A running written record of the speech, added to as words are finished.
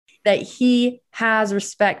that he has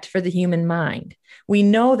respect for the human mind. We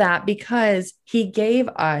know that because he gave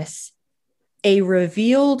us a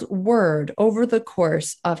revealed word over the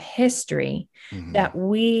course of history that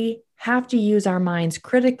we have to use our minds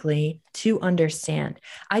critically to understand.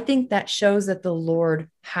 I think that shows that the Lord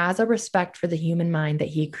has a respect for the human mind that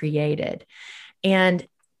he created. And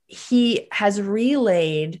he has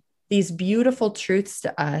relayed these beautiful truths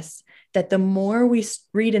to us that the more we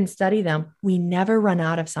read and study them, we never run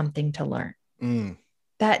out of something to learn.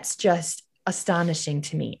 That's just astonishing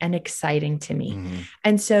to me and exciting to me.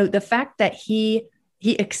 And so the fact that he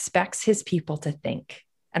expects his people to think,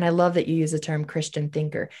 and I love that you use the term Christian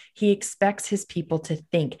thinker, he expects his people to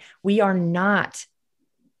think. We are not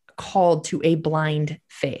called to a blind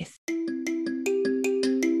faith.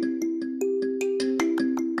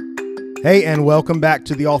 Hey, and welcome back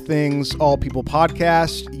to the All Things, All People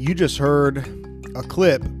podcast. You just heard a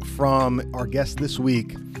clip from our guest this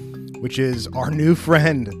week, which is our new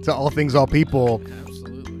friend to All Things, All People,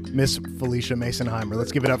 Miss Phylicia Masonheimer.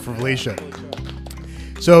 Let's give it up for Phylicia.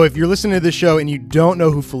 So if you're listening to this show and you don't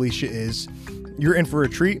know who Phylicia is, you're in for a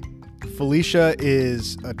treat. Phylicia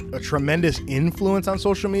is a tremendous influence on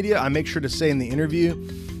social media. I make sure to say in the interview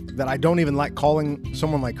that I don't even like calling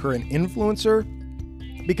someone like her an influencer,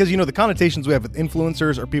 because, you know, the connotations we have with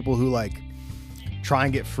influencers are people who like try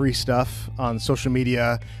and get free stuff on social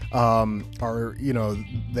media, or, you know,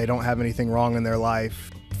 they don't have anything wrong in their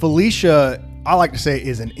life. Phylicia, I like to say,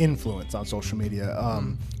 is an influence on social media.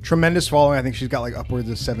 Tremendous following. I think she's got like upwards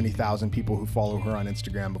of 70,000 people who follow her on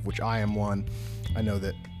Instagram, of which I am one. I know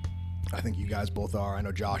that. I think you guys both are. I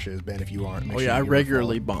know Josh is. Ben, if you aren't, make sure I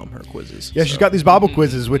regularly bomb her quizzes. Yeah, so. She's got these Bible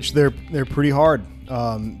quizzes, which they're pretty hard.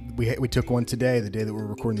 We took one today, the day that we're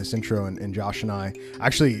recording this intro, and Josh and I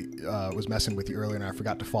actually was messing with you earlier, and I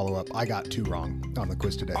forgot to follow up. I got 2 wrong on the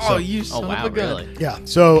quiz today. Oh, you son of a gun. Really? Yeah.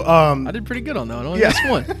 So I did pretty good on that one. I only missed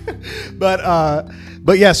one.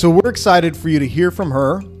 but yeah, so we're excited for you to hear from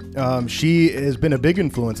her. She has been a big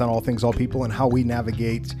influence on All Things, All People, and how we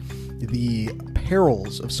navigate the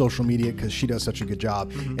perils of social media, because she does such a good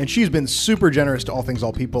job. And she's been super generous to All Things,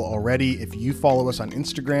 All People already. If you follow us on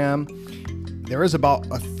Instagram, there is about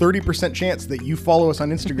a 30% chance that you follow us on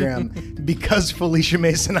Instagram because Phylicia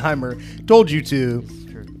Masonheimer told you to,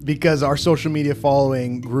 because our social media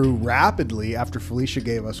following grew rapidly after Phylicia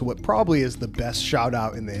gave us what probably is the best shout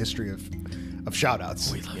out in the history of shout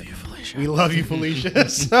outs. We love you, Phylicia. We love you,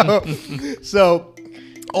 Phylicia. So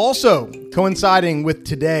also coinciding with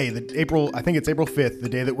today, I think it's April 5th, the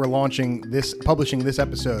day that we're publishing this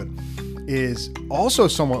episode, is also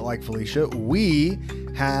somewhat like Phylicia. We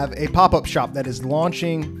have a pop-up shop that is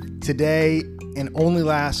launching today and only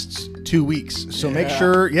lasts 2 weeks. So make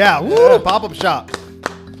sure, pop-up shop.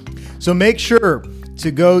 So make sure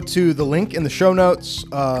to go to the link in the show notes, to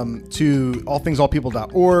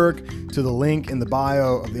allthingsallpeople.org, to the link in the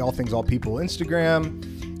bio of the All Things All People Instagram,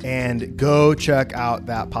 and go check out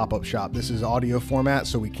that pop-up shop. This is audio format,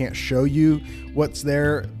 so we can't show you what's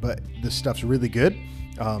there, but this stuff's really good.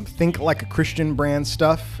 Think like a Christian brand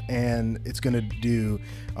stuff, and it's going to do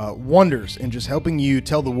wonders in just helping you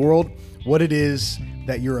tell the world what it is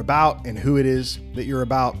that you're about and who it is that you're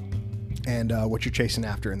about, and what you're chasing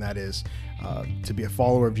after, and that is to be a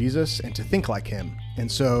follower of Jesus and to think like him.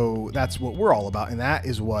 And so that's what we're all about, and that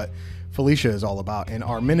is what Phylicia is all about. And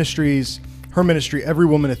our ministries, her ministry, Every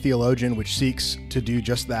Woman a Theologian, which seeks to do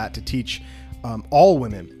just that, to teach all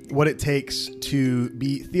women what it takes to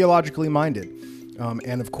be theologically minded.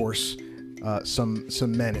 And of course, some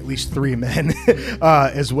men, at least 3 men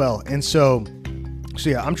as well. And so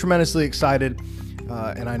yeah, I'm tremendously excited.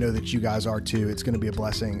 And I know that you guys are too. It's going to be a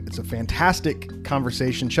blessing. It's a fantastic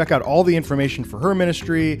conversation. Check out all the information for her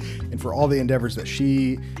ministry and for all the endeavors that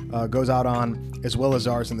she goes out on, as well as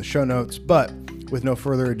ours, in the show notes. But with no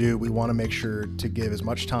further ado, we want to make sure to give as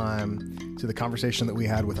much time to the conversation that we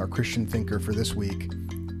had with our Christian thinker for this week,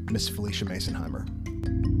 Miss Phylicia Masonheimer.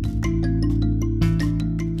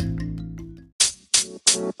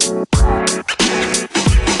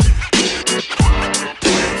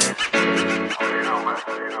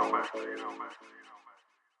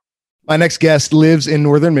 My next guest lives in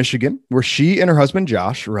northern Michigan, where she and her husband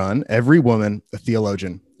Josh run Every Woman a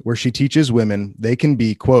Theologian, where she teaches women they can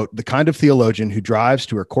be, quote, the kind of theologian who drives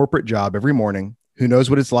to her corporate job every morning, who knows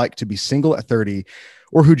what it's like to be single at 30,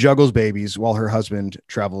 or who juggles babies while her husband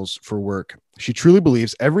travels for work. She truly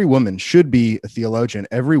believes every woman should be a theologian.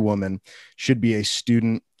 Every woman should be a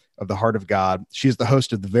student of the heart of God. She is the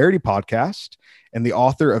host of the Verity podcast and the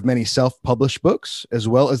author of many self-published books, as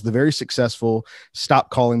well as the very successful Stop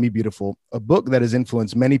Calling Me Beautiful, a book that has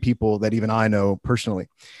influenced many people that even I know personally.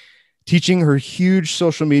 Teaching her huge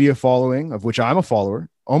social media following, of which I'm a follower,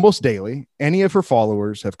 almost daily, any of her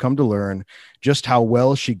followers have come to learn just how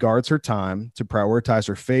well she guards her time to prioritize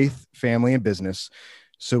her faith, family, and business.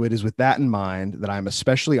 So it is with that in mind that I'm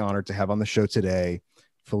especially honored to have on the show today,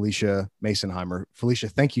 Phylicia Masonheimer.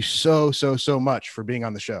 Phylicia, thank you so much for being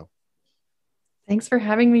on the show. Thanks for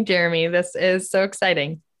having me, Jeremy. This is so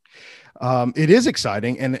exciting. It is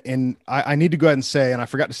exciting. And I need to go ahead and say, and I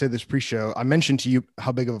forgot to say this pre-show, I mentioned to you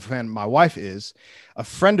how big of a fan my wife is. A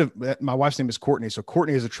friend of my wife's name is Courtney. So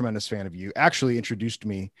Courtney is a tremendous fan of you, actually introduced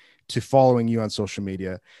me to following you on social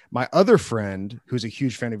media. My other friend, who's a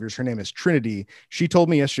huge fan of yours, her name is Trinity. She told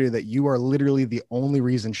me yesterday that you are literally the only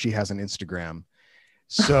reason she has an Instagram.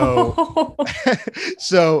 So,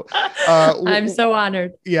 I'm so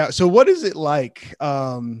honored. Yeah. So what is it like?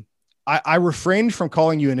 I refrained from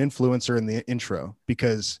calling you an influencer in the intro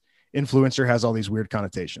because influencer has all these weird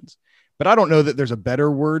connotations, but I don't know that there's a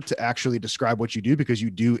better word to actually describe what you do because you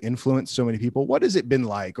do influence so many people. What has it been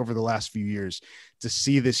like over the last few years to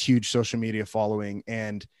see this huge social media following?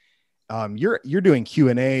 And you're doing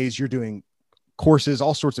Q&As, you're doing courses,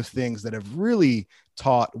 all sorts of things that have really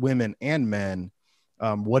taught women and men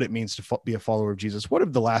what it means to be a follower of Jesus. What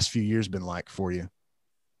have the last few years been like for you?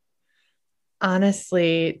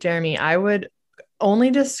 Honestly, Jeremy, I would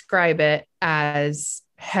only describe it as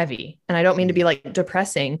heavy. And I don't mean to be like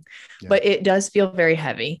depressing, but it does feel very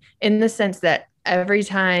heavy in the sense that every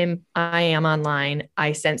time I am online,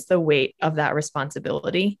 I sense the weight of that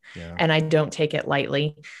responsibility and I don't take it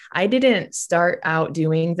lightly. I didn't start out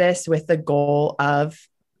doing this with the goal of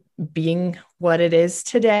being what it is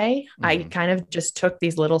today. I kind of just took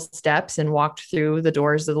these little steps and walked through the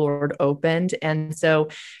doors that the Lord opened. And so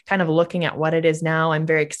kind of looking at what it is now, I'm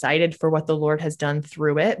very excited for what the Lord has done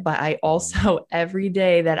through it. But I also, every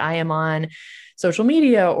day that I am on social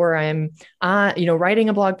media or I'm, writing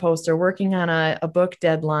a blog post or working on a book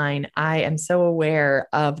deadline, I am so aware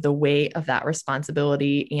of the weight of that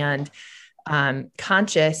responsibility and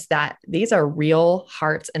conscious that these are real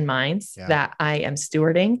hearts and minds that I am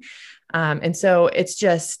stewarding. And so it's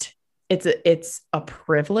a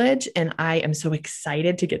privilege. And I am so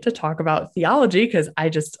excited to get to talk about theology because I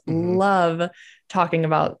just love talking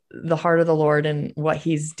about the heart of the Lord and what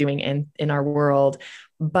he's doing in our world.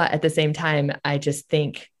 But at the same time, I just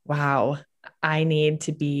think, wow, I need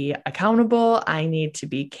to be accountable. I need to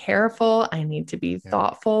be careful. I need to be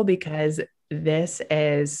thoughtful because it's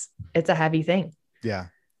a heavy thing. Yeah.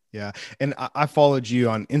 Yeah. And I followed you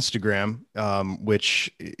on Instagram,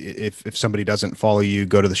 which if somebody doesn't follow you,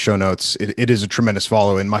 go to the show notes. It is a tremendous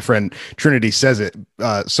follow. And my friend Trinity says it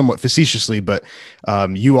somewhat facetiously, but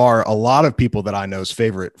you are a lot of people that I know's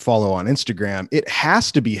favorite follow on Instagram. It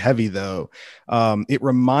has to be heavy though. It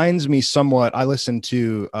reminds me somewhat, I listened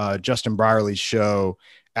to Justin Brierley's show,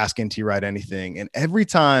 Ask NT Wright Anything. And every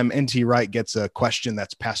time NT Wright gets a question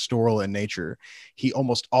that's pastoral in nature, he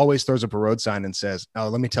almost always throws up a road sign and says, "Oh,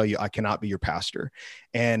 let me tell you, I cannot be your pastor."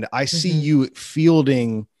 And I see you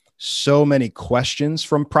fielding so many questions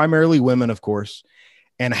from primarily women, of course,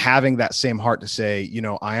 and having that same heart to say,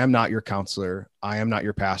 I am not your counselor. I am not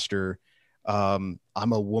your pastor. I'm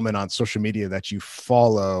a woman on social media that you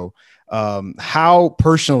follow. How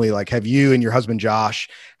personally, have you and your husband, Josh,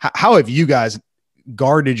 how have you guys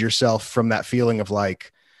guarded yourself from that feeling of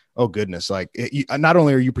oh goodness, not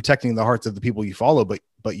only are you protecting the hearts of the people you follow,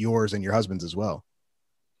 but yours and your husband's as well?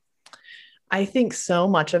 I think so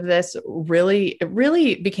much of this really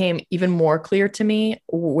became even more clear to me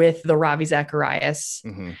with the Ravi Zacharias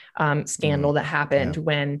scandal that happened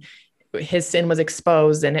when his sin was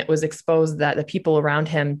exposed, and it was exposed that the people around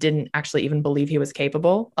him didn't actually even believe he was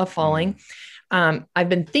capable of falling. I've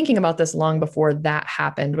been thinking about this long before that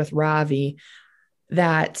happened with Ravi,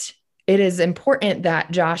 that it is important that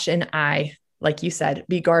Josh and I, like you said,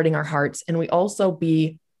 be guarding our hearts, and we also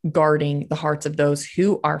be guarding the hearts of those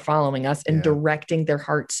who are following us and directing their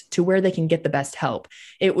hearts to where they can get the best help.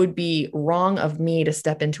 It would be wrong of me to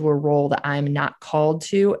step into a role that I'm not called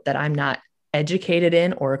to, that I'm not educated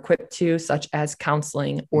in or equipped to, such as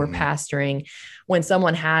counseling or pastoring, when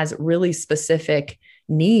someone has really specific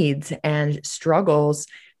needs and struggles.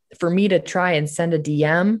 For me to try and send a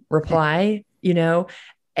DM reply,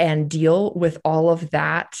 and deal with all of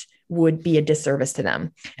that would be a disservice to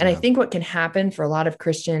them. And I think what can happen for a lot of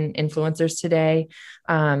Christian influencers today,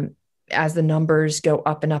 as the numbers go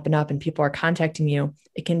up and up and up and people are contacting you,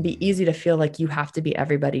 it can be easy to feel like you have to be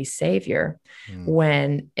everybody's savior,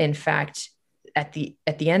 when in fact, at the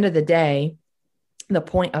end of the day, the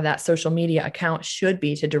point of that social media account should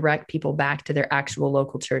be to direct people back to their actual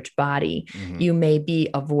local church body. You may be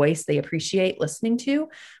a voice they appreciate listening to,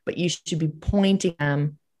 but you should be pointing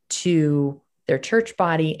them to their church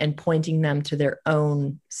body and pointing them to their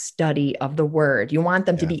own study of the word. You want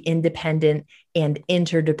them to be independent and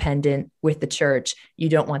interdependent with the church. You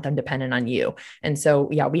don't want them dependent on you. And so,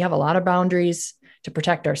 yeah, we have a lot of boundaries to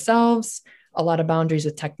protect ourselves, a lot of boundaries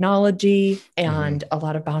with technology, and a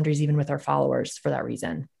lot of boundaries even with our followers for that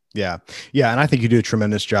reason. Yeah. Yeah. And I think you do a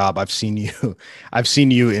tremendous job. I've seen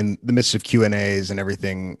you in the midst of Q&As and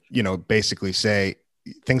everything, basically say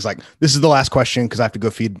things like, this is the last question because I have to go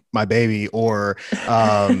feed my baby, or,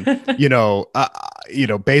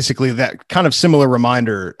 basically that kind of similar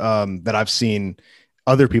reminder that I've seen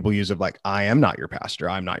other people use of like, I am not your pastor.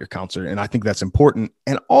 I'm not your counselor. And I think that's important.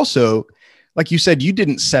 And also, like you said, you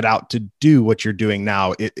didn't set out to do what you're doing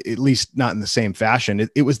now, at least not in the same fashion.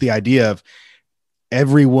 It was the idea of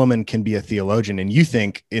every woman can be a theologian. And you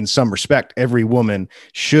think in some respect, every woman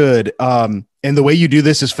should. And the way you do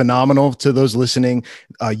this is phenomenal. To those listening,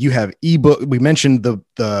 you have ebook. We mentioned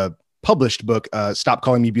the published book, Stop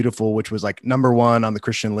Calling Me Beautiful, which was like #1 on the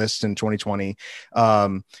Christian list in 2020.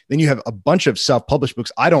 Then you have a bunch of self-published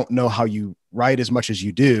books. I don't know how you write as much as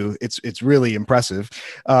you do. It's really impressive.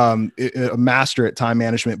 A master at time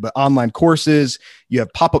management, but online courses, you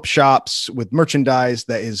have pop-up shops with merchandise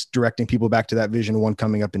that is directing people back to that vision, one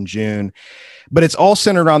coming up in June. But it's all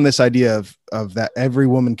centered on this idea of that every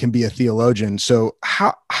woman can be a theologian. So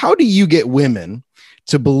how do you get women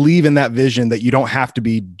to believe in that vision, that you don't have to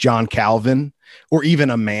be John Calvin or even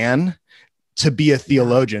a man to be a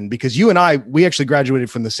theologian? Because you and we actually graduated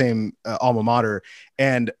from the same alma mater,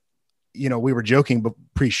 and we were joking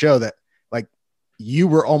pre-show that like you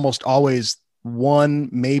were almost always one,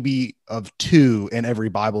 maybe of two in every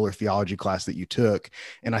Bible or theology class that you took.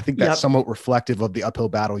 And I think that's somewhat reflective of the uphill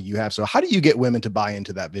battle you have. So how do you get women to buy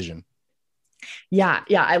into that vision? Yeah.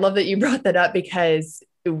 I love that you brought that up, because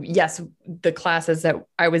yes, the classes that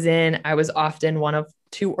I was in, I was often one of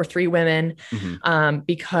 2 or 3 women,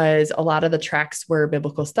 because a lot of the tracks were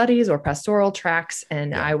biblical studies or pastoral tracks.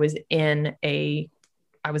 And I was in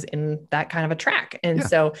that kind of a track. And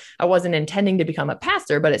so I wasn't intending to become a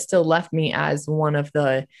pastor, but it still left me as one of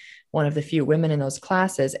the few women in those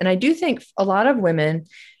classes. And I do think a lot of women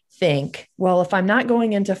think, well, if I'm not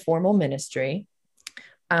going into formal ministry,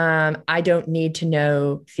 I don't need to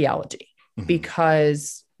know theology,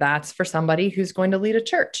 because that's for somebody who's going to lead a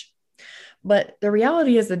church. But the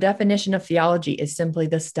reality is, the definition of theology is simply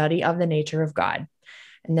the study of the nature of God.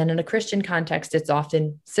 And then in a Christian context, it's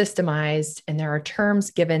often systemized, and there are terms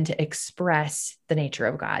given to express the nature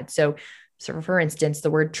of God. So for instance, the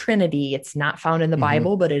word Trinity, it's not found in the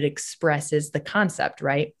Bible, but it expresses the concept,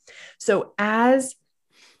 right? So as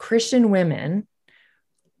Christian women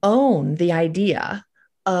own the idea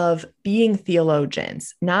of being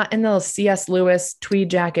theologians, not in the C.S. Lewis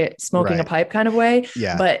tweed jacket, smoking a pipe kind of way,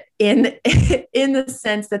 but in the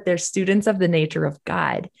sense that they're students of the nature of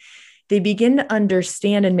God. They begin to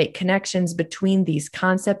understand and make connections between these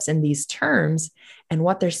concepts and these terms and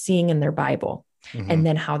what they're seeing in their Bible, and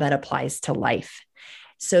then how that applies to life.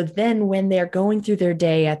 So then when they're going through their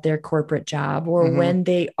day at their corporate job, or when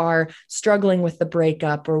they are struggling with the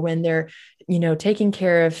breakup, or when they're, taking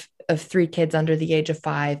care of 3 kids under the age of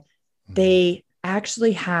 5, they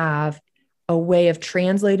actually have a way of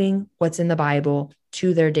translating what's in the Bible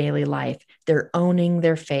to their daily life. They're owning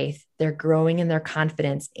their faith. They're growing in their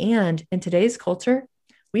confidence. And in today's culture,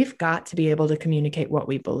 we've got to be able to communicate what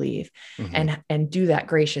we believe and do that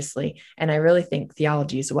graciously. And I really think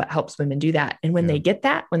theology is what helps women do that. And when they get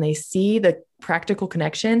that, when they see the practical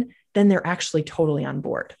connection, then they're actually totally on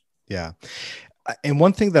board. Yeah. And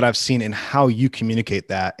one thing that I've seen in how you communicate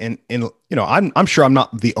that, and I'm sure I'm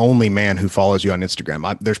not the only man who follows you on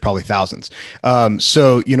Instagram. There's probably thousands.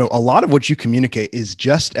 So a lot of what you communicate is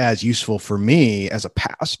just as useful for me as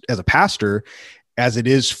a pastor as it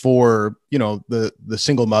is for the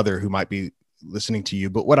single mother who might be listening to you.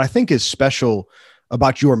 But what I think is special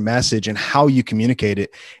about your message and how you communicate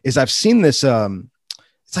it is I've seen this.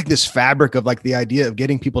 It's like this fabric of like the idea of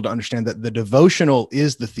getting people to understand that the devotional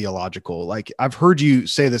is the theological. Like I've heard you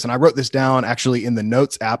say this, and I wrote this down actually in the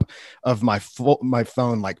notes app of my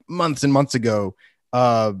phone, like months and months ago,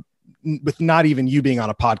 with not even you being on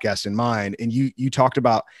a podcast in mind. And you talked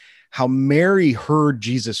about how Mary heard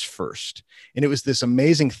Jesus first. And it was this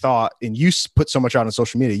amazing thought. And you put so much out on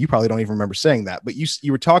social media, you probably don't even remember saying that, but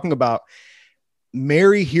you were talking about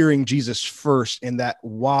Mary hearing Jesus first, and that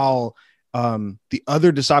while the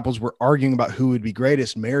other disciples were arguing about who would be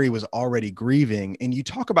greatest, Mary was already grieving. And you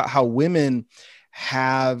talk about how women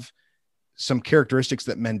have some characteristics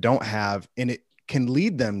that men don't have. And can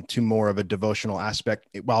lead them to more of a devotional aspect,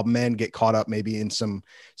 while men get caught up maybe in some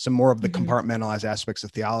more of the compartmentalized aspects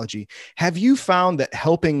of theology. Have you found that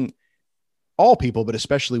helping all people, but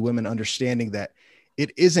especially women, understanding that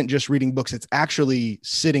it isn't just reading books, it's actually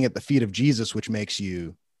sitting at the feet of Jesus, which makes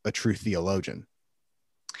you a true theologian?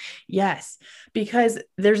 Yes, because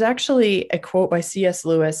there's actually a quote by C.S.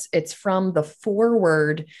 Lewis. It's from the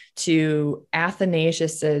foreword to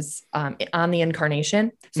Athanasius's On the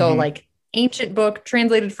Incarnation. So like ancient book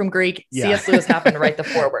translated from Greek, C.S. Lewis happened to write the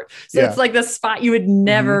foreword. So it's like the spot you would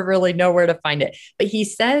never really know where to find it. But he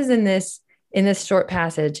says in this short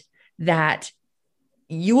passage that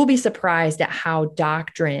you will be surprised at how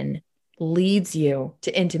doctrine leads you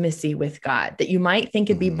to intimacy with God, that you might think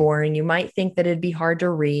it'd be boring. You might think that it'd be hard to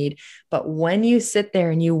read, but when you sit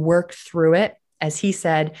there and you work through it, as he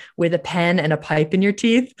said, with a pen and a pipe in your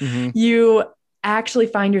teeth, you actually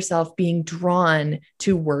find yourself being drawn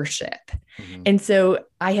to worship. And so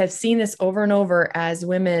I have seen this over and over as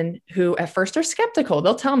women who at first are skeptical.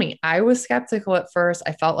 They'll tell me, I was skeptical at first.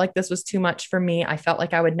 I felt like this was too much for me. I felt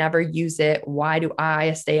like I would never use it. Why do I,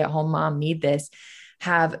 a stay-at-home mom, need this?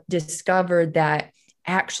 Have discovered that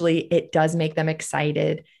actually it does make them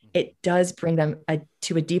excited. It does bring them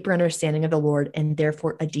to a deeper understanding of the Lord, and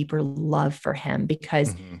therefore a deeper love for him,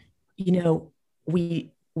 because, you know,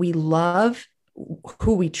 we love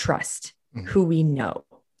who we trust, who we know.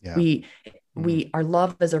 Our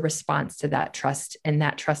love is a response to that trust, and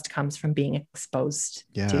that trust comes from being exposed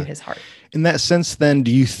to his heart. In that sense, then, do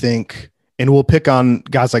you think, and we'll pick on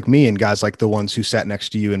guys like me and guys like the ones who sat next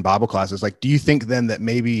to you in Bible classes, like, do you think then that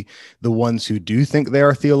maybe the ones who do think they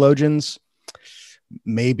are theologians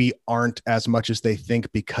maybe aren't as much as they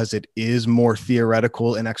think, because it is more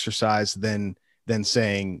theoretical in exercise than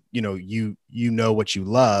saying, you know what you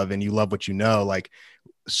love and you love what you know? Like,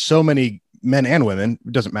 so many men and women,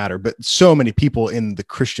 it doesn't matter, but so many people in the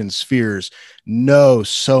Christian spheres know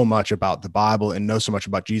so much about the Bible and know so much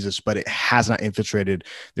about Jesus, but it has not infiltrated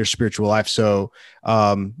their spiritual life. So,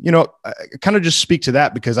 I kind of just speak to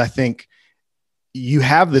that, because I think you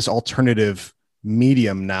have this alternative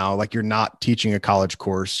medium now. Like, you're not teaching a college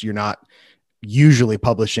course. You're not usually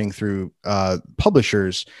publishing through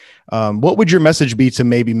publishers. What would your message be to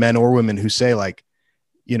maybe men or women who say, like,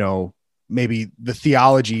 maybe the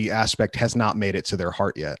theology aspect has not made it to their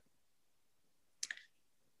heart yet?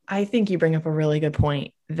 I think you bring up a really good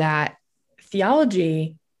point, that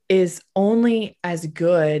theology is only as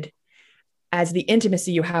good as the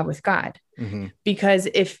intimacy you have with God. Because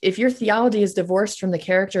if your theology is divorced from the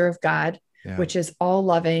character of God, which is all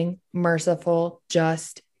loving, merciful,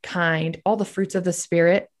 just, kind, all the fruits of the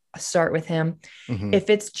Spirit start with him. If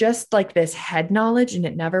it's just like this head knowledge and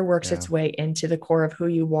it never works its way into the core of who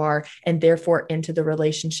you are, and therefore into the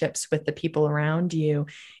relationships with the people around you,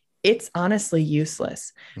 it's honestly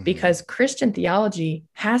useless, because Christian theology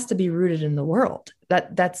has to be rooted in the world.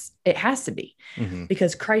 It has to be,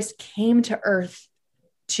 because Christ came to earth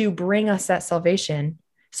to bring us that salvation.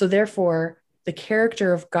 So therefore the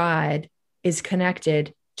character of God is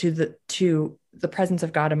connected to the presence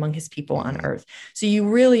of God among his people on earth. So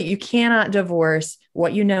you cannot divorce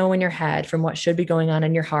what you know in your head from what should be going on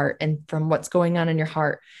in your heart, and from what's going on in your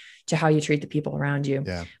heart to how you treat the people around you.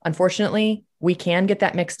 Unfortunately, we can get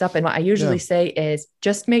that mixed up. And what I usually say is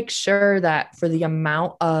just make sure that for the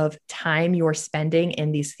amount of time you're spending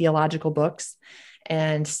in these theological books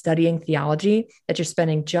and studying theology, that you're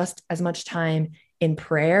spending just as much time in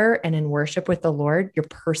prayer and in worship with the Lord, your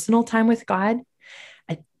personal time with God.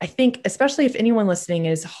 I think, especially if anyone listening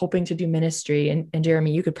is hoping to do ministry, and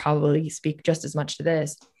Jeremy, you could probably speak just as much to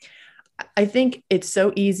this. I think it's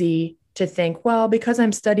so easy to think, well, because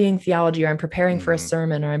I'm studying theology, or I'm preparing for a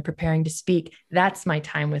sermon, or I'm preparing to speak, that's my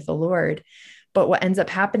time with the Lord. But what ends up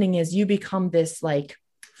happening is you become this like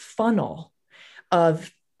funnel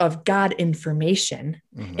of God information,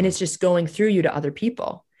 and it's just going through you to other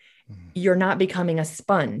people. You're not becoming a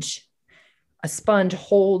sponge. A sponge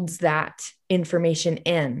holds that information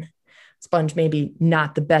in. Sponge, maybe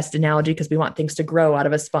not the best analogy, because we want things to grow out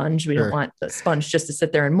of a sponge. We don't want the sponge just to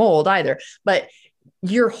sit there and mold either, but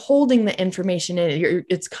you're holding the information in.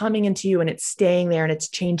 It's coming into you, and it's staying there, and it's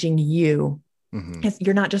changing you.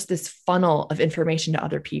 You're not just this funnel of information to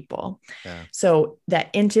other people. So that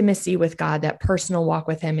intimacy with God, that personal walk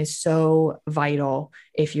with him, is so vital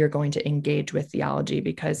if you're going to engage with theology,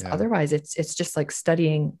 because otherwise it's just like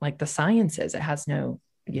studying like the sciences. It has no,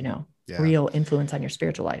 real influence on your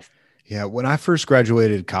spiritual life. Yeah. When I first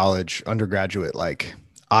graduated college, undergraduate, like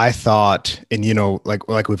I thought, and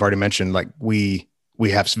like we've already mentioned, like we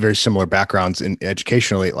have very similar backgrounds in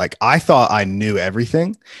educationally. Like I thought I knew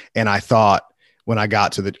everything, and I thought when I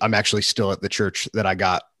got to I'm actually still at the church that I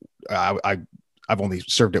got. I've only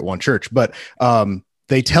served at one church, but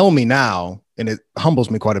they tell me now, and it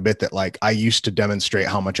humbles me quite a bit, that like I used to demonstrate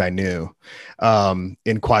how much I knew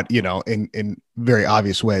in quite, in very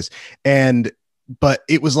obvious ways. But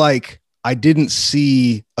it was like, I didn't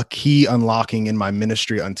see a key unlocking in my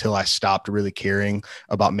ministry until I stopped really caring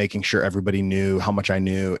about making sure everybody knew how much I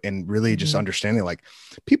knew, and really just understanding like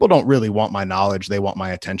people don't really want my knowledge. They want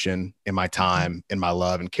my attention and my time and my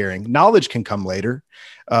love and caring. Knowledge can come later.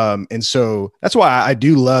 And so that's why I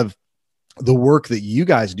do love the work that you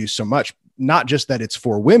guys do so much, not just that it's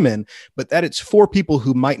for women, but that it's for people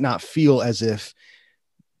who might not feel as if,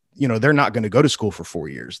 they're not going to go to school for 4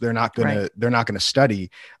 years. They're not going to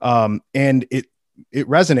study. And it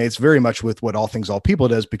resonates very much with what All Things All People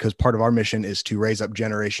does, because part of our mission is to raise up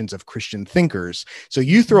generations of Christian thinkers. So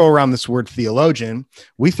you throw around this word theologian,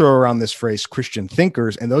 we throw around this phrase Christian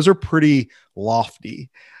thinkers, and those are pretty lofty.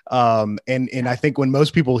 And I think when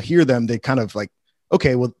most people hear them, they kind of like,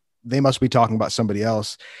 okay, well, they must be talking about somebody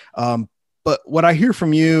else. But what I hear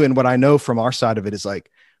from you and what I know from our side of it is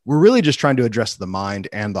like, we're really just trying to address the mind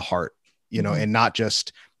and the heart, and not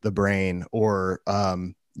just the brain or,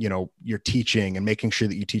 your teaching and making sure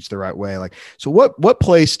that you teach the right way. Like, so what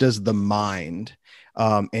place does the mind,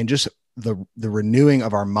 and just the renewing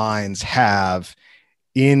of our minds have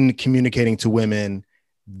in communicating to women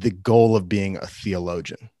the goal of being a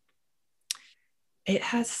theologian? It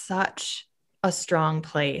has such a strong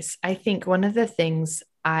place. I think one of the things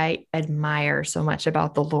I admire so much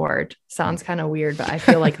about the Lord, sounds kind of weird, but I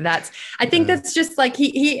feel like that's just like,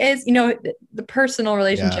 he is, the personal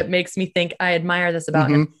relationship makes me think I admire this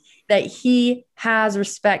about him, that he has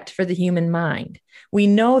respect for the human mind. We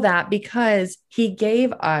know that because he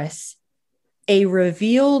gave us a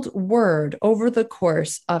revealed word over the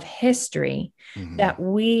course of history that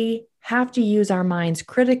we have to use our minds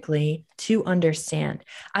critically to understand.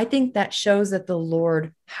 I think that shows that the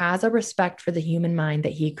Lord has a respect for the human mind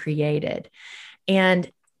that he created.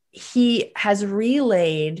 And he has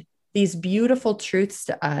relayed these beautiful truths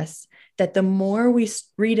to us that the more we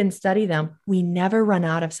read and study them, we never run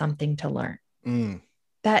out of something to learn.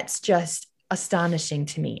 That's just astonishing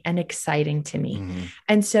to me and exciting to me.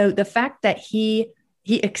 And so the fact that he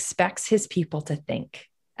expects his people to think,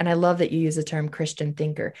 and I love that you use the term Christian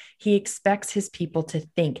thinker. He expects his people to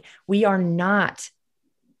think. We are not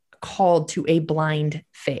called to a blind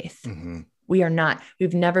faith. We are not.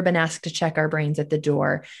 We've never been asked to check our brains at the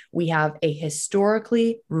door. We have a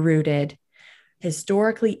historically rooted,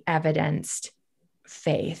 historically evidenced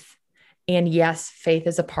faith. And yes, faith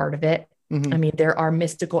is a part of it. I mean, there are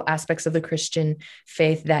mystical aspects of the Christian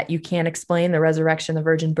faith that you can't explain, the resurrection, the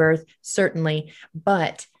virgin birth, certainly.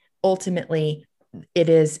 But ultimately, it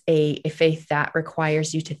is a faith that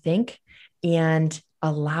requires you to think and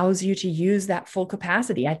allows you to use that full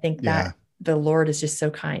capacity. I think that the Lord is just so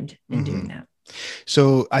kind in doing that.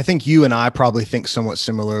 So I think you and I probably think somewhat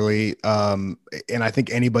similarly. And I think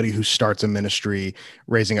anybody who starts a ministry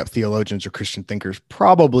raising up theologians or Christian thinkers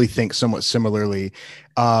probably think somewhat similarly.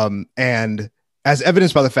 And as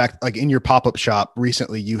evidenced by the fact, like in your pop-up shop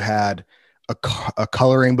recently, you had a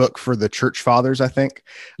coloring book for the church fathers, I think.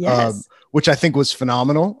 Yes. Which I think was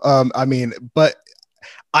phenomenal. But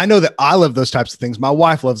I know that I love those types of things. My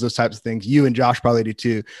wife loves those types of things. You and Josh probably do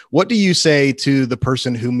too. What do you say to the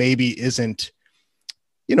person who maybe isn't,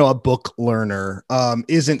 a book learner,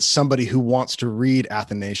 isn't somebody who wants to read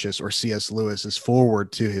Athanasius or C.S. Lewis's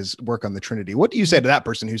foreword to his work on the Trinity? What do you say to that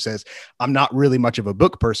person who says, I'm not really much of a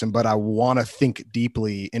book person, but I want to think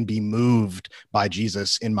deeply and be moved by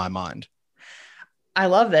Jesus in my mind? I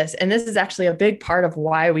love this. And this is actually a big part of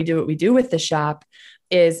why we do what we do with the shop,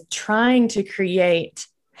 is trying to create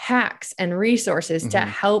hacks and resources to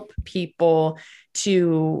help people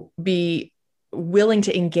to be willing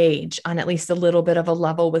to engage on at least a little bit of a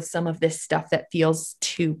level with some of this stuff that feels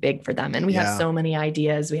too big for them. And we have so many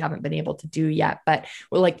ideas we haven't been able to do yet, but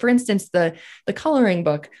we're like, for instance, the coloring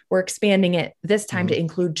book, we're expanding it this time to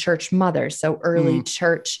include church mothers. So early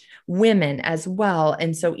church women as well.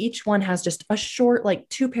 And so each one has just a short, like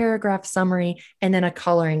 2-paragraph summary and then a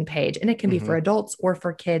coloring page. And it can be for adults or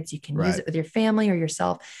for kids. You can use it with your family or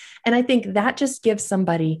yourself. And I think that just gives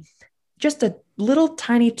somebody just a little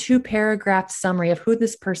tiny 2-paragraph summary of who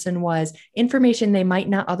this person was, information they might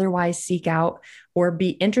not otherwise seek out or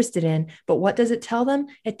be interested in. But what does it tell them?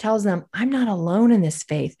 It tells them, I'm not alone in this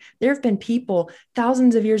faith. There have been people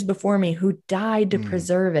thousands of years before me who died to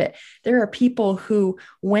preserve it. There are people who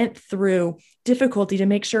went through difficulty to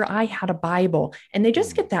make sure I had a Bible, and they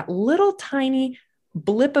just get that little tiny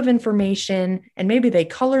blip of information, and maybe they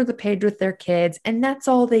color the page with their kids, and that's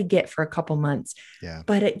all they get for a couple months. Yeah.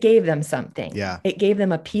 But it gave them something. Yeah. It gave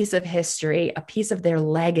them a piece of history, a piece of their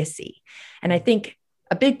legacy. And I think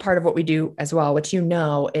a big part of what we do as well, which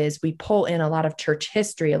is we pull in a lot of church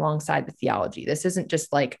history alongside the theology. This isn't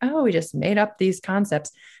just like, oh, we just made up these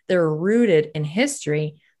concepts. They're rooted in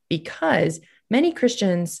history because many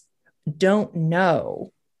Christians don't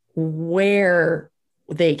know where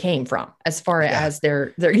they came from as far as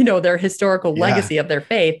their historical legacy of their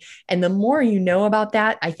faith. And the more you know about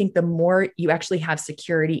that, I think the more you actually have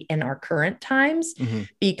security in our current times,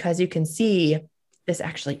 because you can see this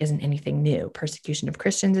actually isn't anything new. Persecution of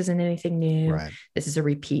Christians isn't anything new. Right. This is a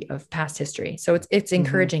repeat of past history. So it's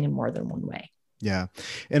encouraging in more than one way. Yeah.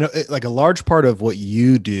 And like a large part of what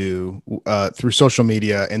you do through social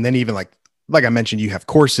media, and then even like I mentioned, you have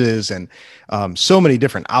courses and so many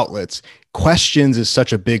different outlets. Questions is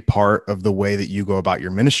such a big part of the way that you go about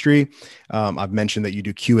your ministry. I've mentioned that you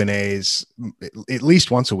do Q&As at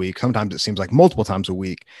least once a week. Sometimes it seems like multiple times a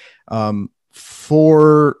week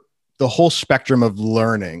for the whole spectrum of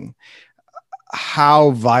learning.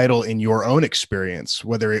 How vital in your own experience,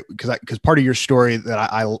 because part of your story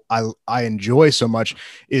that I enjoy so much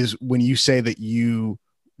is when you say that you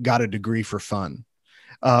got a degree for fun.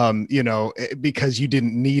 Because you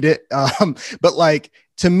didn't need it. But like,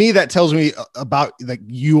 to me, that tells me about like,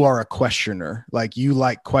 you are a questioner, like you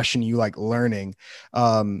like questioning, you like learning.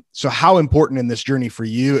 So how important in this journey for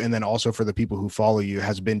you, and then also for the people who follow you,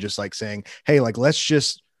 has been just like saying, hey, like, let's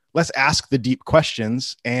ask the deep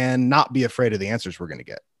questions and not be afraid of the answers we're going to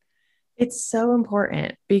get. It's so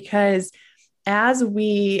important because as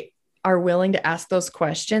we are willing to ask those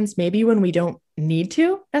questions, maybe when we don't need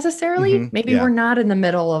to necessarily, maybe we're not in the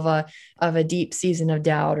middle of a deep season of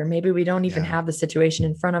doubt, or maybe we don't even have the situation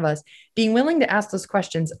in front of us, being willing to ask those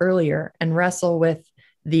questions earlier and wrestle with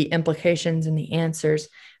the implications and the answers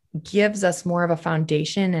gives us more of a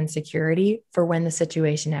foundation and security for when the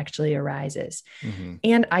situation actually arises.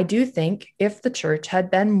 And I do think if the church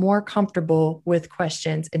had been more comfortable with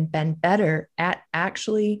questions and been better at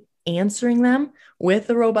actually answering them with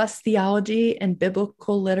a robust theology and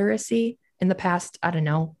biblical literacy in the past,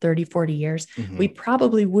 30, 40 years, we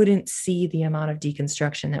probably wouldn't see the amount of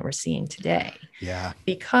deconstruction that we're seeing today. Yeah.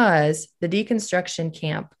 Because the deconstruction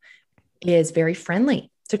camp is very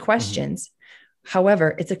friendly to questions.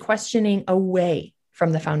 However, it's a questioning away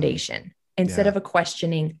from the foundation instead of a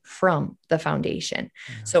questioning from the foundation.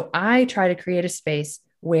 So I try to create a space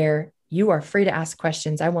where you are free to ask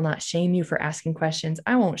questions. I will not shame you for asking questions.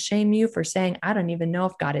 I won't shame you for saying, I don't even know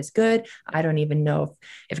if God is good. I don't even know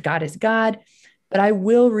if God is God, but I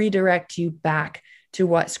will redirect you back to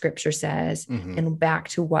what scripture says and back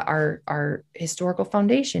to what our historical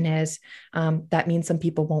foundation is. That means some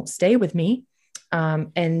people won't stay with me.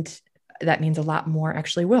 And that means a lot more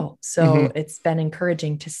actually will. So it's been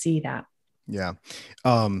encouraging to see that. Yeah.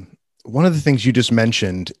 One of the things you just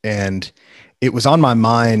mentioned, and it was on my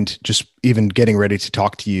mind just even getting ready to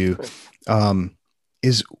talk to you,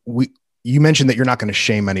 is you mentioned that you're not going to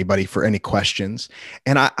shame anybody for any questions.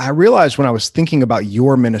 And I realized when I was thinking about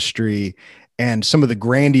your ministry and some of the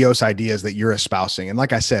grandiose ideas that you're espousing, and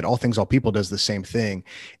like I said, All Things, All People does the same thing,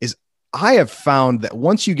 is I have found that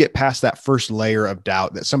once you get past that first layer of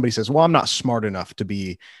doubt that somebody says, well, I'm not smart enough to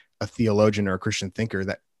be a theologian or a Christian thinker,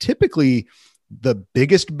 that typically the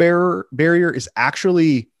biggest barrier is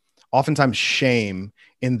actually oftentimes shame,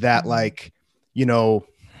 in that, like,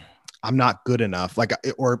 I'm not good enough, like,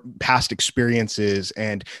 or past experiences.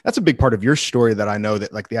 And that's a big part of your story that I know,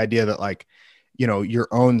 that like the idea that like, your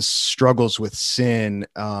own struggles with sin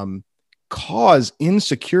cause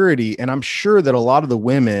insecurity. And I'm sure that a lot of the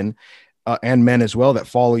women and men as well that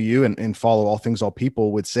follow you and follow All Things, All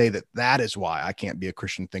People would say that is why I can't be a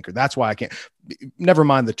Christian thinker. That's why I can't, never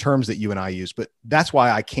mind the terms that you and I use, but that's why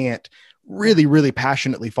I can't really, really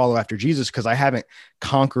passionately follow after Jesus, because I haven't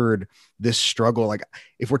conquered this struggle. Like,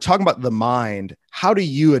 if we're talking about the mind, how do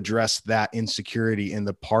you address that insecurity in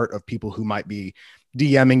the part of people who might be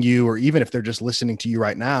DMing you, or even if they're just listening to you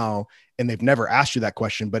right now and they've never asked you that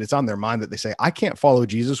question, but it's on their mind, that they say, I can't follow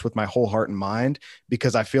Jesus with my whole heart and mind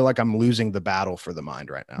because I feel like I'm losing the battle for the mind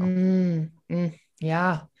right now?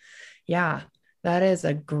 Yeah. That is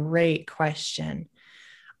a great question.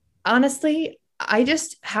 Honestly, I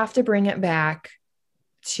just have to bring it back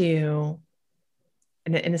to,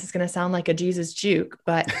 and this is going to sound like a Jesus juke,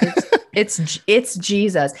 but it's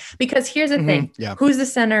Jesus, because here's the thing. Yeah. Who's the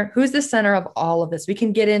center of all of this? We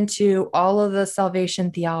can get into all of the salvation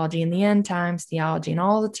theology and the end times theology and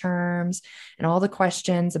all the terms and all the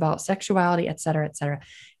questions about sexuality, et cetera, et cetera.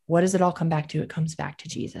 What does it all come back to? It comes back to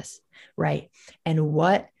Jesus. right? And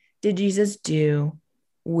what did Jesus do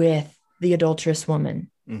with the adulterous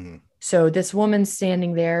woman? Mm-hmm. So this woman's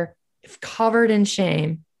standing there covered in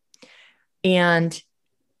shame, and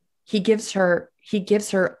he gives her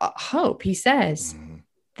hope. He says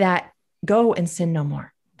that go and sin no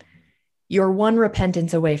more. You're one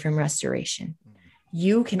repentance away from restoration.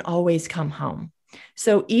 You can always come home.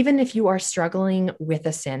 So even if you are struggling with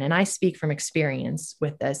a sin, and I speak from experience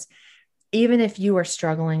with this, even if you are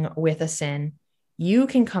struggling with a sin, you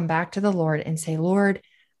can come back to the Lord and say, Lord,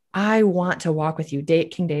 I want to walk with you.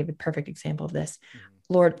 King David, perfect example of this.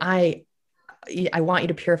 Lord, I want you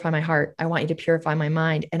to purify my heart. I want you to purify my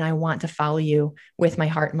mind, and I want to follow you with my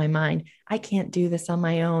heart and my mind. I can't do this on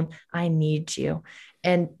my own. I need you.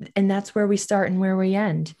 And that's where we start and where we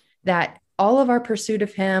end. That all of our pursuit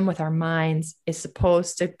of him with our minds is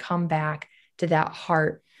supposed to come back to that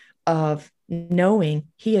heart of knowing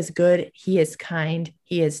he is good, he is kind,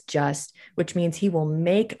 he is just, which means he will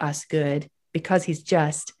make us good because he's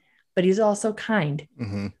just, but he's also kind,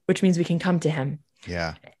 which means we can come to him.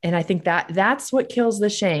 Yeah. And I think that's what kills the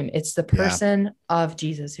shame. It's the person of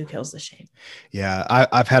Jesus who kills the shame. Yeah.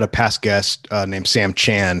 I've had a past guest named Sam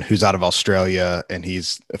Chan, who's out of Australia, and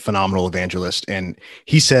he's a phenomenal evangelist. And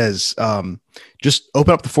he says, just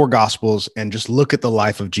open up the 4 Gospels and just look at the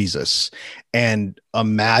life of Jesus and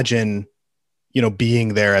imagine,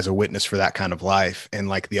 being there as a witness for that kind of life and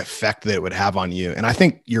like the effect that it would have on you. And I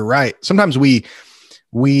think you're right. Sometimes we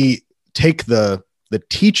take the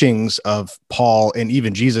teachings of Paul and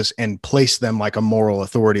even Jesus and place them like a moral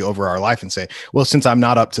authority over our life and say, well, since I'm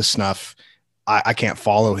not up to snuff, I can't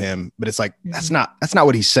follow him. But it's like, that's not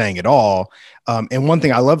what he's saying at all. And one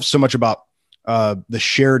thing I love so much about the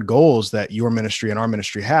shared goals that your ministry and our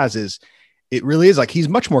ministry has is it really is like, he's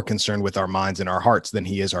much more concerned with our minds and our hearts than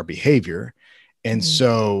he is our behavior. And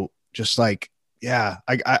so just like,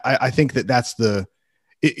 I think that's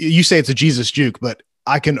you say it's a Jesus juke, but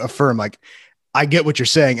I can affirm, like, I get what you're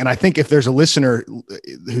saying. And I think if there's a listener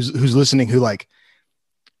who's listening, who like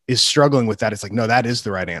is struggling with that, it's like, no, that is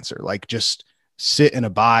the right answer. Like, just sit and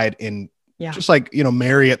abide in just like,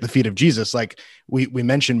 Mary at the feet of Jesus. Like we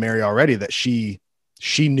mentioned Mary already, that she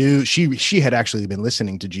knew she had actually been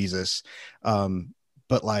listening to Jesus.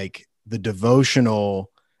 But like the devotional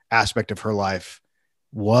aspect of her life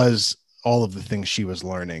was all of the things she was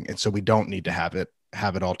learning. And so we don't need to have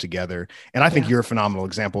it all together. And I think you're a phenomenal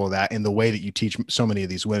example of that in the way that you teach so many of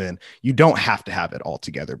these women. You don't have to have it all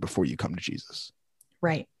together before you come to Jesus.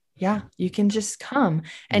 Right. Yeah. You can just come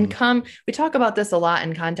and come. We talk about this a lot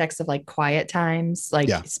in context of like quiet times, like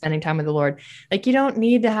spending time with the Lord. Like, you don't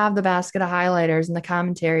need to have the basket of highlighters and the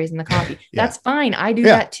commentaries and the coffee. That's fine. I do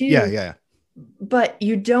that too. Yeah. But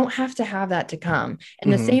you don't have to have that to come.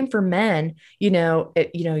 And the same for men,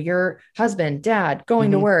 your husband, dad,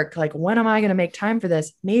 going to work. Like, when am I going to make time for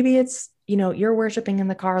this? Maybe it's, you're worshiping in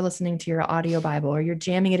the car, listening to your audio Bible, or you're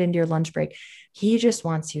jamming it into your lunch break. He just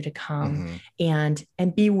wants you to come and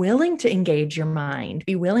be willing to engage your mind,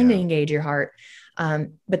 be willing to engage your heart.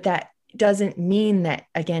 But that doesn't mean that,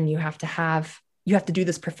 again, you have to do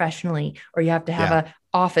this professionally, or you have to have a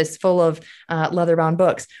office full of leather-bound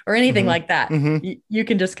books or anything like that. You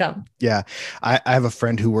can just come. Yeah. I have a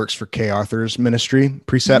friend who works for Kay Arthur's ministry,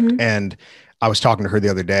 Precept. And I was talking to her the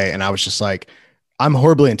other day, and I was just like, I'm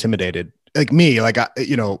horribly intimidated. Like me, like,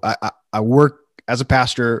 I work as a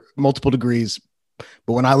pastor, multiple degrees,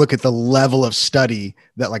 but when I look at the level of study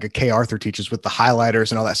that like a Kay Arthur teaches with the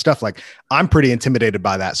highlighters and all that stuff, like, I'm pretty intimidated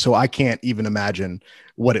by that. So I can't even imagine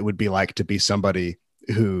what it would be like to be somebody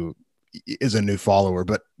who is a new follower.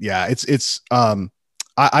 But yeah,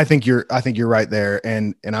 I think you're right there,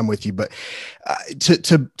 and I'm with you. But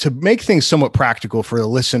to make things somewhat practical for the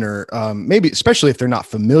listener, maybe especially if they're not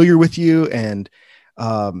familiar with you, and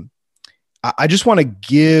I just want to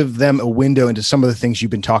give them a window into some of the things you've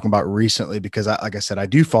been talking about recently, because like I said, I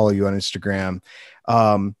do follow you on Instagram.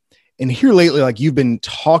 And here lately, like, you've been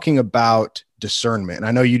talking about discernment. And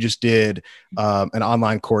I know you just did an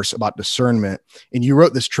online course about discernment, and you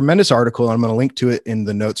wrote this tremendous article, and I'm going to link to it in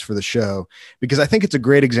the notes for the show, because I think it's a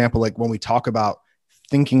great example. Like, when we talk about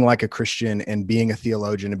thinking like a Christian and being a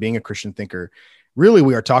theologian and being a Christian thinker, really,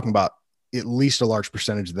 we are talking about at least a large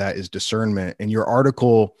percentage of that is discernment. And your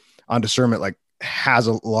article on discernment, like, has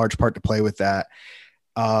a large part to play with that.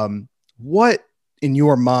 What in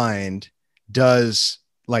your mind does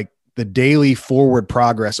like the daily forward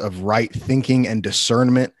progress of right thinking and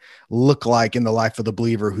discernment look like in the life of the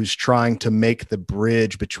believer who's trying to make the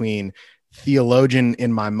bridge between theologian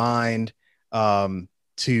in my mind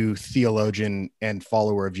to theologian and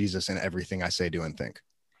follower of Jesus in everything I say, do, and think?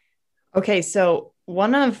 Okay. So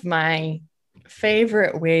one of my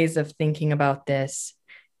favorite ways of thinking about this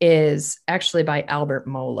is actually by Albert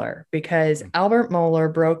Mohler, because Albert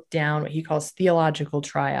Mohler broke down what he calls theological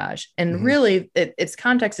triage. And really, its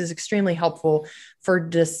context is extremely helpful for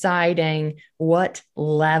deciding what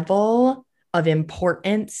level of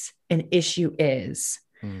importance an issue is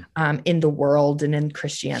in the world and in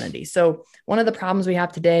Christianity. So one of the problems we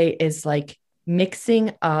have today is like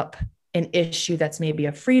mixing up an issue that's maybe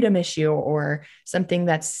a freedom issue or something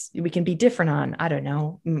that's we can be different on. I don't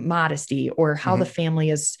know, modesty or how the family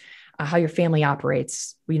is, how your family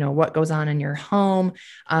operates, you know, what goes on in your home,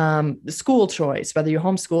 school choice, whether you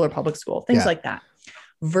homeschool or public school, things like that,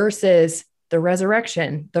 versus the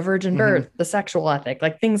resurrection, the virgin birth, the sexual ethic,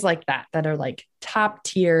 like things like that, that are like top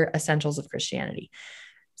tier essentials of Christianity.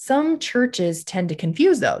 Some churches tend to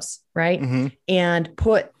confuse those, right? And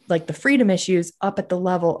put like the freedom issues up at the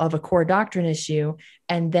level of a core doctrine issue.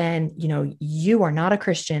 And then, you know, you are not a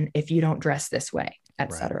Christian if you don't dress this way,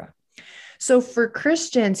 etc. So for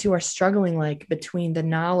Christians who are struggling like between the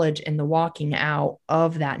knowledge and the walking out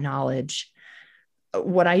of that knowledge,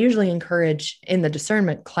 what I usually encourage in the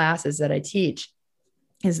discernment classes that I teach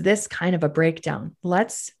is this kind of a breakdown.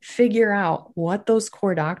 Let's figure out what those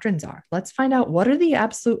core doctrines are. Let's find out what are the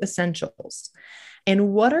absolute essentials and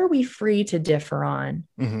what are we free to differ on,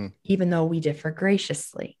 even though we differ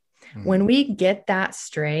graciously. When we get that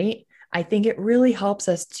straight, I think it really helps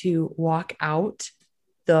us to walk out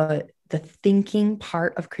the thinking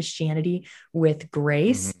part of Christianity with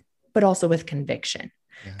grace, but also with conviction,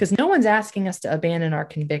 because no one's asking us to abandon our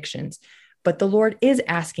convictions. But the Lord is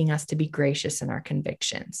asking us to be gracious in our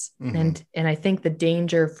convictions. And I think the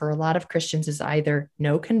danger for a lot of Christians is either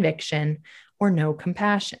no conviction or no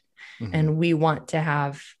compassion. And we want to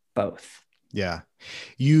have both. Yeah.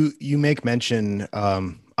 You make mention,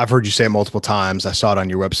 I've heard you say it multiple times. I saw it on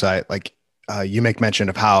your website. Like, you make mention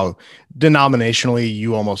of how denominationally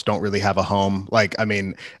you almost don't really have a home. Like, I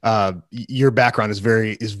mean, your background is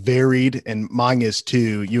varied, and mine is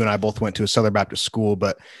too. You and I both went to a Southern Baptist school,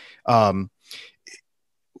 but when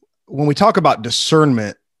we talk about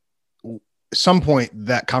discernment, some point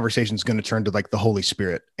that conversation is going to turn to like the Holy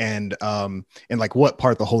Spirit and like what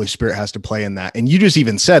part the Holy Spirit has to play in that. And you just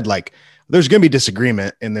even said like, there's going to be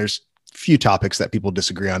disagreement, and there's few topics that people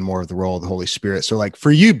disagree on more of the role of the Holy Spirit. So like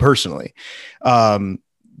for you personally,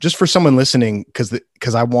 just for someone listening,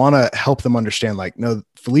 because I want to help them understand, like, no,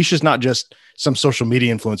 Phylicia's not just some social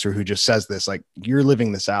media influencer who just says this, like you're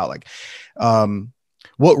living this out. Like,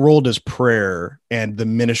 what role does prayer and the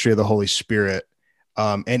ministry of the Holy Spirit,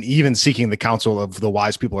 and even seeking the counsel of the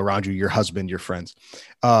wise people around you, your husband, your friends,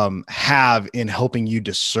 have in helping you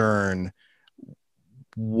discern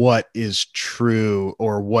what is true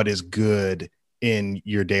or what is good in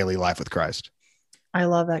your daily life with Christ? I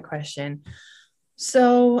love that question.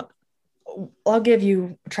 So I'll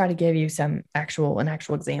try to give you an actual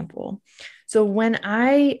example. So when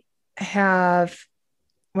I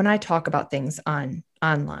talk about things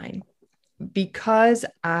online, because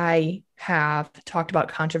I have talked about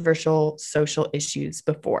controversial social issues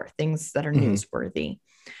before, things that are newsworthy,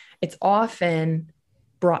 it's often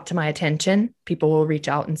brought to my attention. People will reach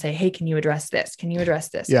out and say, hey, can you address this? Can you address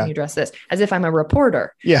this? Can you address this? As if I'm a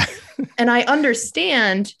reporter. Yeah. And I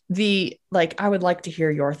understand I would like to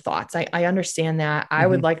hear your thoughts. I understand that. I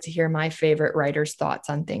would like to hear my favorite writer's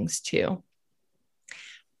thoughts on things too.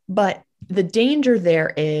 But the danger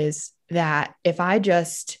there is that if I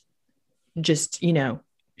just,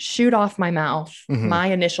 shoot off my mouth, my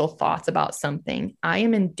initial thoughts about something, I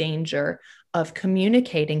am in danger of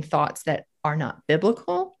communicating thoughts that are not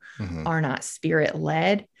biblical, are not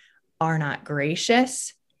spirit-led, are not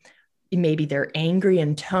gracious. Maybe they're angry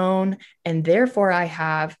in tone, and therefore I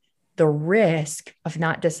have the risk of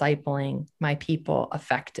not discipling my people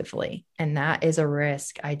effectively. And that is a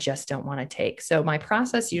risk I just don't want to take. So my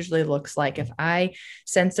process usually looks like, if I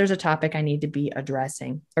sense there's a topic I need to be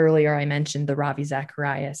addressing. Earlier, I mentioned the Ravi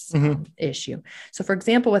Zacharias issue. So for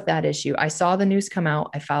example, with that issue, I saw the news come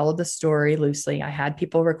out. I followed the story loosely. I had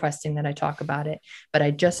people requesting that I talk about it, but I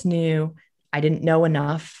just knew I didn't know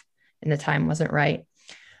enough and the time wasn't right.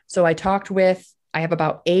 So I have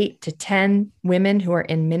about 8 to 10 women who are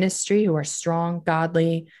in ministry, who are strong,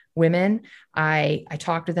 godly women. I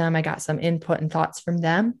talked to them. I got some input and thoughts from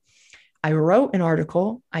them. I wrote an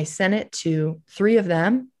article. I sent it to 3 of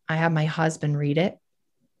them. I had my husband read it.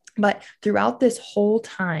 But throughout this whole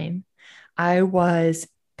time, I was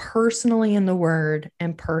personally in the word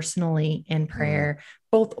and personally in prayer,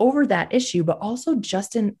 both over that issue, but also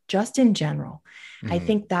just in general. I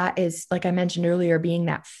think that is, like I mentioned earlier, being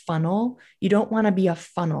that funnel. You don't want to be a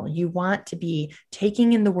funnel. You want to be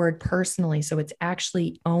taking in the word personally. So it's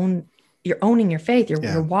actually you're owning your faith, your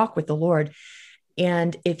Yeah. walk with the Lord.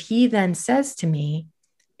 And if he then says to me,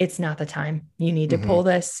 it's not the time, you need to pull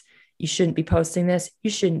this, you shouldn't be posting this, you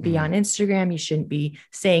shouldn't be on Instagram, you shouldn't be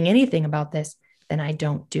saying anything about this, then I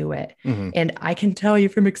don't do it. And I can tell you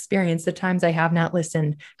from experience, the times I have not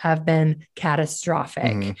listened have been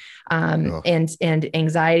catastrophic, and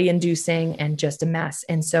anxiety inducing and just a mess.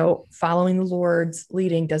 And so following the Lord's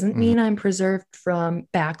leading doesn't mean I'm preserved from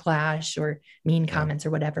backlash or mean comments or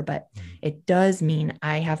whatever, but it does mean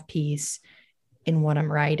I have peace in what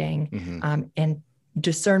I'm writing, and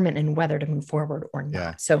discernment in whether to move forward or not.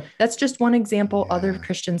 Yeah. So that's just one example. Other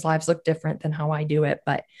Christians' lives look different than how I do it,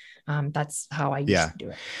 but that's how I used to do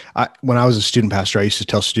it. When I was a student pastor, I used to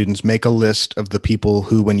tell students, make a list of the people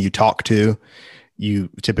who, when you talk to, you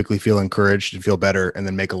typically feel encouraged and feel better. And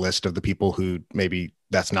then make a list of the people who maybe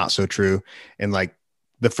that's not so true. And like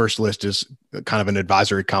the first list is kind of an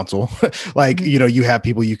advisory council. Like, you know, you have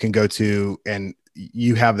people you can go to, and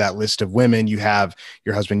you have that list of women, you have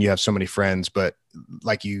your husband, you have so many friends, but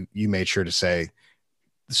like you made sure to say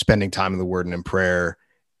spending time in the word and in prayer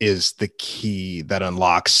is the key that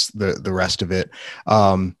unlocks the rest of it.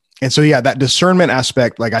 And so, that discernment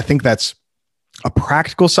aspect, like, I think that's a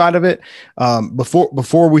practical side of it.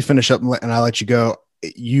 Before we finish up and I let you go,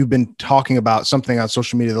 you've been talking about something on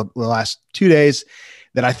social media the last 2 days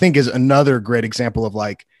that I think is another great example of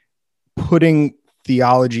like putting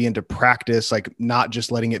theology into practice, like not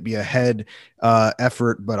just letting it be a head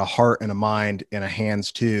effort, but a heart and a mind and a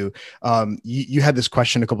hands too. You had this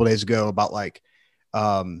question a couple of days ago about like,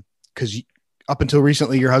 because up until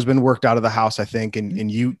recently, your husband worked out of the house, I think,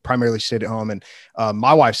 and you primarily stayed at home. And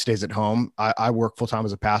my wife stays at home. I work full time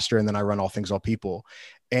as a pastor, and then I run All Things All People.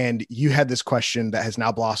 And you had this question that has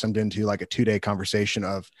now blossomed into like a 2-day conversation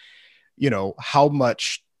of, you know, how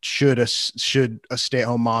much should a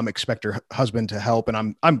stay-at-home mom expect her husband to help?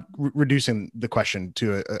 And I'm reducing the question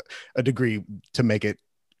to a degree to make it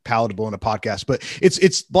palatable in a podcast, but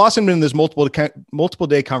it's blossomed in this multiple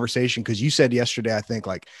day conversation. Cause you said yesterday, I think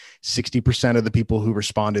like 60% of the people who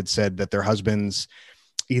responded said that their husbands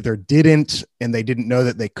either didn't, and they didn't know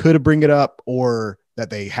that they could bring it up, or that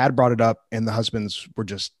they had brought it up and the husbands were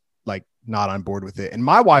just like not on board with it. And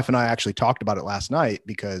my wife and I actually talked about it last night,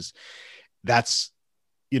 because that's,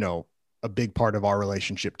 you know, a big part of our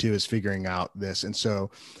relationship too, is figuring out this. And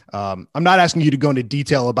so I'm not asking you to go into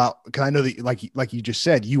detail about, because I know that like you just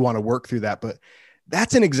said, you want to work through that, but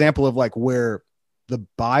that's an example of like where the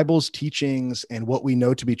Bible's teachings and what we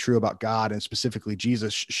know to be true about God and specifically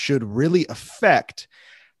Jesus should really affect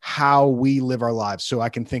how we live our lives. So I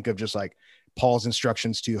can think of just like Paul's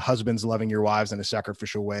instructions to husbands loving your wives in a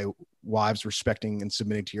sacrificial way, wives respecting and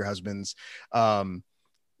submitting to your husbands,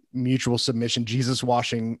 mutual submission, Jesus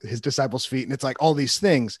washing his disciples' feet. And it's like all these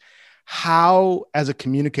things. How, as a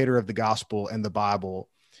communicator of the gospel and the Bible,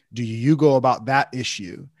 do you go about that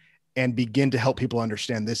issue and begin to help people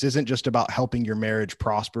understand this isn't just about helping your marriage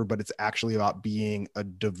prosper, but it's actually about being a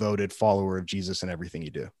devoted follower of Jesus in everything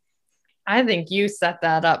you do? I think you set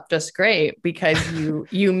that up just great, because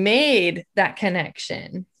you made that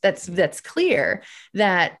connection. That's clear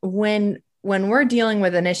that when we're dealing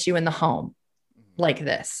with an issue in the home, like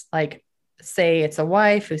this, like say it's a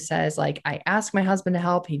wife who says like, I ask my husband to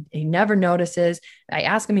help. He never notices. I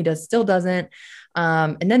ask him, he still doesn't.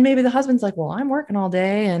 And then maybe the husband's like, well, I'm working all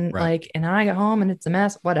day and and I get home and it's a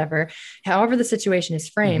mess, whatever. However the situation is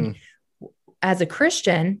framed, as a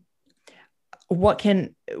Christian,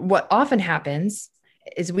 what often happens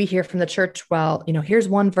is we hear from the church, well, you know, here's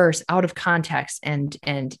one verse out of context and,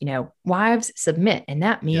 you know, wives submit. And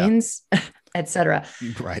that means, et cetera.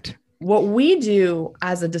 Right. What we do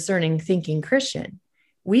as a discerning, thinking Christian,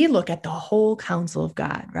 we look at the whole counsel of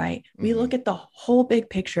God, right? We look at the whole big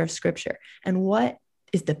picture of scripture. And what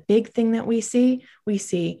is the big thing that we see? We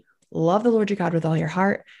see, love the Lord your God with all your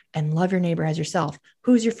heart and love your neighbor as yourself.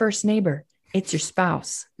 Who's your first neighbor? It's your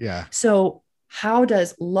spouse. Yeah. So how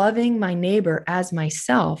does loving my neighbor as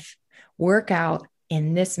myself work out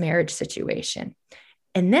in this marriage situation?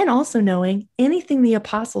 And then also knowing anything the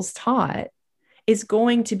apostles taught is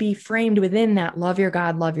going to be framed within that love your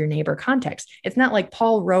God, love your neighbor context. It's not like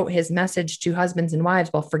Paul wrote his message to husbands and wives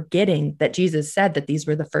while forgetting that Jesus said that these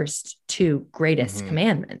were the first 2 greatest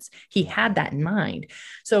commandments. He had that in mind.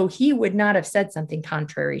 So he would not have said something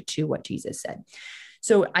contrary to what Jesus said.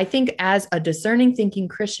 So I think as a discerning, thinking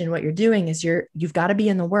Christian, what you're doing is you've got to be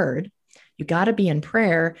in the word, you got to be in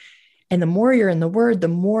prayer. And the more you're in the word, the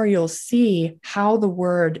more you'll see how the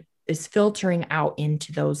word is filtering out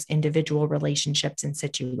into those individual relationships and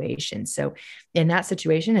situations. So in that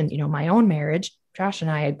situation, and, you know, my own marriage, Josh and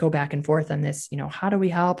I go back and forth on this, you know, how do we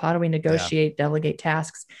help? How do we negotiate, delegate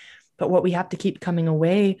tasks? But what we have to keep coming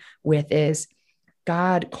away with is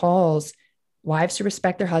God calls wives to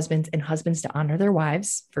respect their husbands and husbands to honor their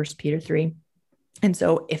wives, 1 Peter 3. And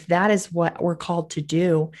so if that is what we're called to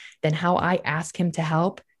do, then how I ask him to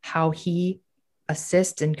help, how he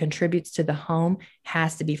assists and contributes to the home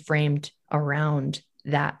has to be framed around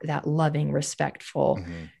that loving, respectful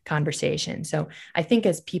conversation. So I think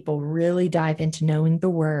as people really dive into knowing the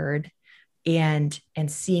word and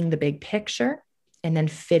seeing the big picture, and then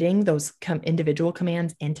fitting those individual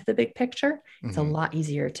commands into the big picture, it's a lot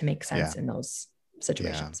easier to make sense in those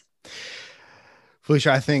situations. Yeah.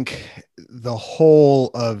 Phylicia, I think the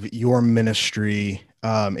whole of your ministry,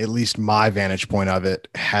 at least my vantage point of it,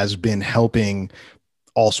 has been helping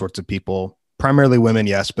all sorts of people, primarily women,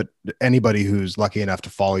 yes, but anybody who's lucky enough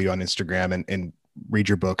to follow you on Instagram and read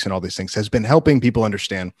your books and all these things, has been helping people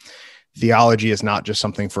understand theology is not just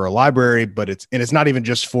something for a library, but it's not even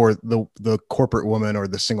just for the corporate woman or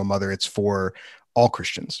the single mother. It's for all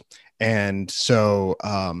Christians. And so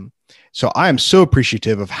I am so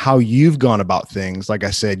appreciative of how you've gone about things. Like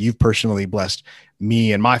I said, you've personally blessed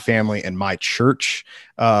me and my family and my church.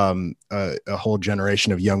 A whole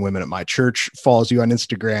generation of young women at my church follows you on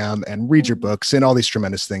Instagram and reads your books and all these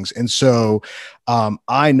tremendous things. And so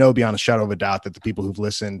I know beyond a shadow of a doubt that the people who've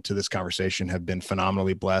listened to this conversation have been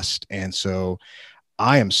phenomenally blessed. And so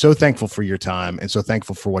I am so thankful for your time and so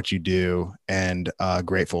thankful for what you do, and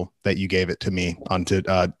grateful that you gave it to me on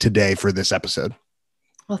today for this episode.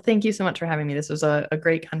 Well, thank you so much for having me. This was a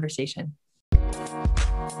great conversation.